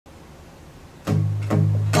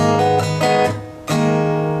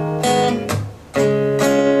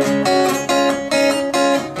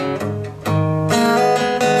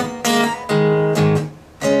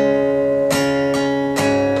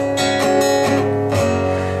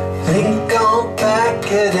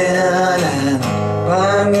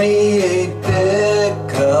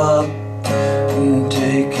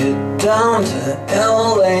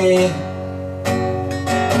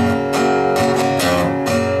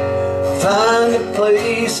find a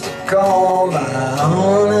place to call my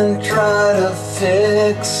own and try to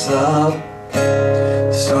fix up,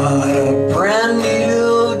 start a brand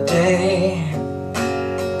new day.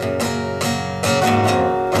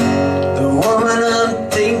 The woman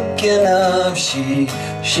I'm thinking of,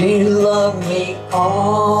 she loved me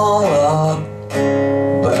all up,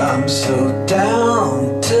 but I'm so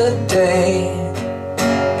down today.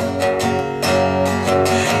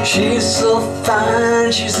 She's so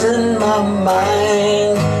fine, she's in my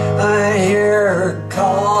mind, I hear her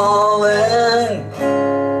calling.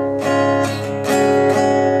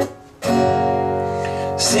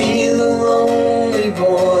 See the lonely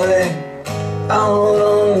boy out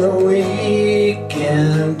on the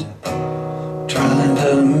weekend, trying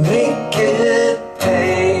to make it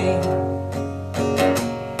pay.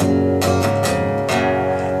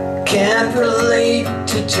 Can't relate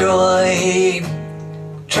to joy,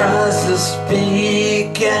 tries to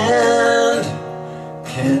speak and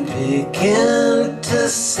can't begin to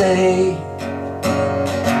say.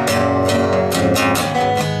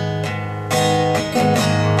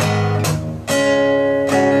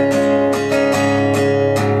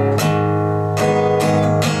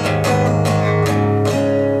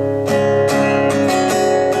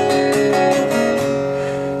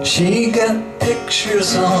 She got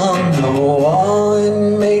pictures on the wall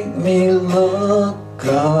and make me look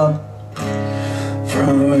up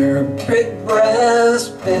from her brick brass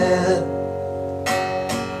bed.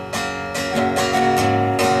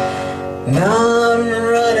 Now I'm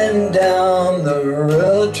running down the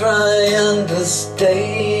road trying to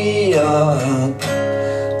stay up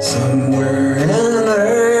somewhere in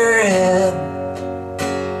her head.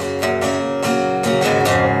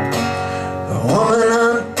 The woman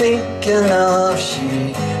I'm thinking of,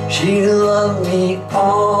 she loved me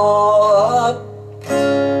all up,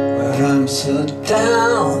 but I'm so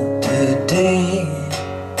down today.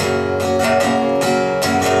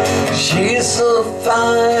 She's so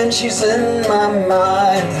fine, she's in my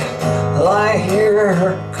mind, I hear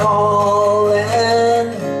her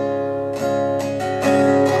calling.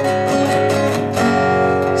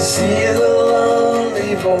 See the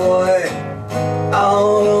lonely boy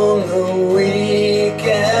out on the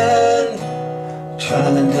weekend,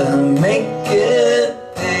 trying to make it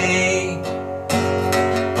pay.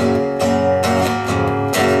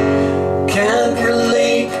 Can't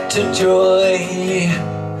relate to joy,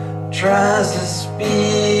 tries to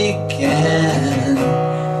speak